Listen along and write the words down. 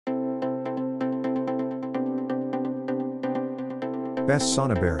Best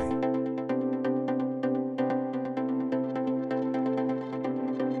Sauna Bury.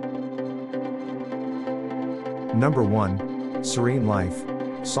 Number 1. Serene Life,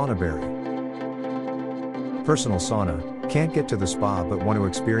 Sauna Bury. Personal sauna. Can't get to the spa but want to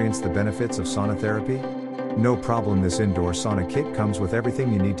experience the benefits of sauna therapy? No problem, this indoor sauna kit comes with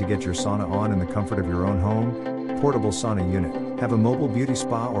everything you need to get your sauna on in the comfort of your own home. Portable sauna unit. Have a mobile beauty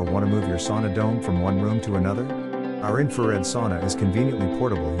spa or want to move your sauna dome from one room to another? Our infrared sauna is conveniently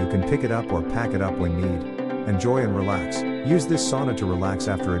portable, you can pick it up or pack it up when need. Enjoy and relax. Use this sauna to relax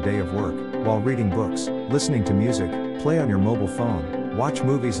after a day of work, while reading books, listening to music, play on your mobile phone, watch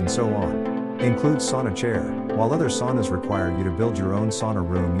movies and so on. Includes sauna chair. While other saunas require you to build your own sauna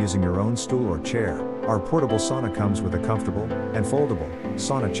room using your own stool or chair, our portable sauna comes with a comfortable and foldable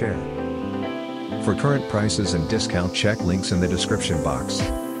sauna chair. For current prices and discount, check links in the description box.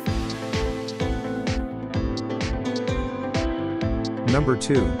 Number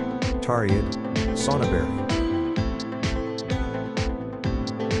 2. Tariad, Sauna Bury.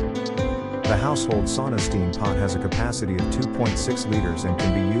 The household sauna steam pot has a capacity of 2.6 liters and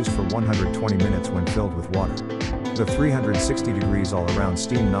can be used for 120 minutes when filled with water. The 360 degrees all-around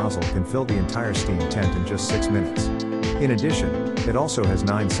steam nozzle can fill the entire steam tent in just 6 minutes. In addition, it also has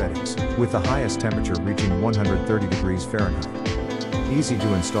 9 settings, with the highest temperature reaching 130 degrees Fahrenheit. Easy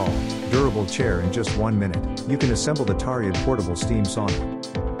to install, durable chair in just 1 minute, you can assemble the Tariad portable steam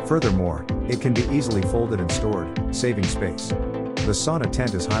sauna. Furthermore, it can be easily folded and stored, saving space. The sauna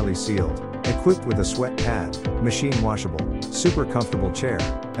tent is highly sealed, equipped with a sweat pad, machine washable, super comfortable chair,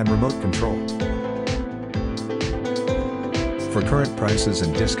 and remote control. For current prices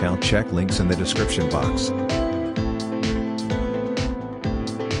and discount, check links in the description box.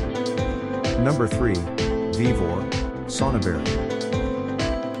 Number 3. Vivor, Sauna Bury.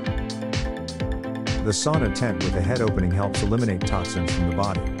 The sauna tent with a head opening helps eliminate toxins from the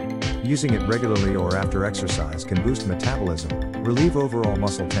body. Using it regularly or after exercise can boost metabolism, relieve overall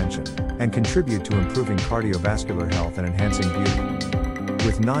muscle tension, and contribute to improving cardiovascular health and enhancing beauty.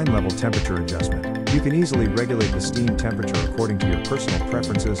 With 9-level temperature adjustment, you can easily regulate the steam temperature according to your personal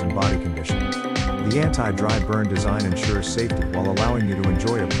preferences and body condition. The anti-dry burn design ensures safety while allowing you to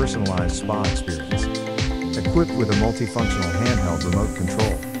enjoy a personalized spa experience. Equipped with a multifunctional handheld remote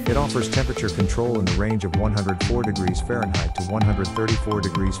control, it offers temperature control in the range of 104 degrees Fahrenheit to 134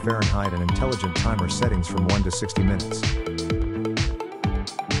 degrees Fahrenheit and intelligent timer settings from 1 to 60 minutes.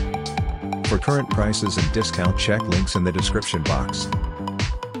 For current prices and discount, check links in the description box.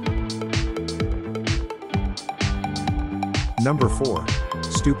 Number 4.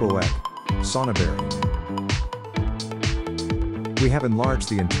 Stupoek, Sauna Bury. We have enlarged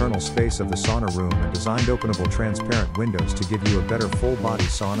the internal space of the sauna room and designed openable transparent windows to give you a better full-body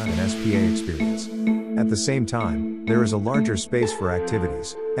sauna and SPA experience. At the same time, there is a larger space for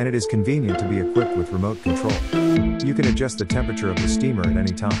activities, and it is convenient to be equipped with remote control. You can adjust the temperature of the steamer at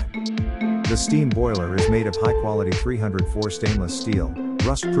any time. The steam boiler is made of high-quality 304 stainless steel,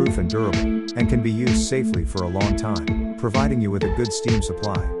 rust-proof and durable, and can be used safely for a long time, providing you with a good steam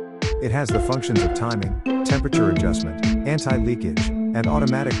supply. It has the functions of timing, temperature adjustment, anti-leakage, and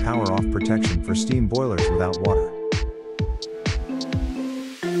automatic power-off protection for steam boilers without water.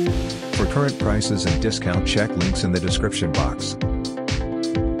 For current prices and discount, check links in the description box.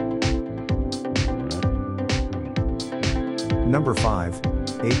 Number 5.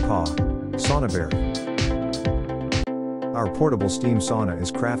 8-Paw, Sauna Bury. Our portable steam sauna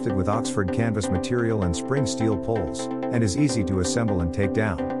is crafted with Oxford canvas material and spring steel poles, and is easy to assemble and take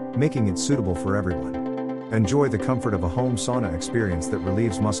down, making it suitable for everyone. Enjoy the comfort of a home sauna experience that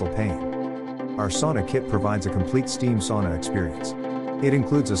relieves muscle pain. Our sauna kit provides a complete steam sauna experience. It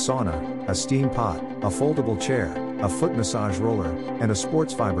includes a sauna, a steam pot, a foldable chair, a foot massage roller, and a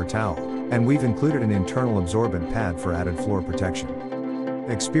sports fiber towel, and we've included an internal absorbent pad for added floor protection.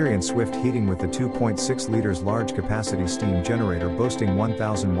 Experience swift heating with the 2.6 liters large capacity steam generator boasting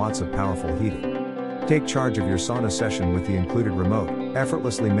 1000 watts of powerful heating. Take charge of your sauna session with the included remote,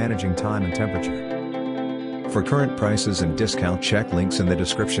 effortlessly managing time and temperature. For current prices and discount, check links in the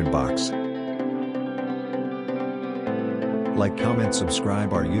description box. Like, comment,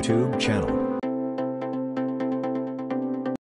 subscribe our YouTube channel.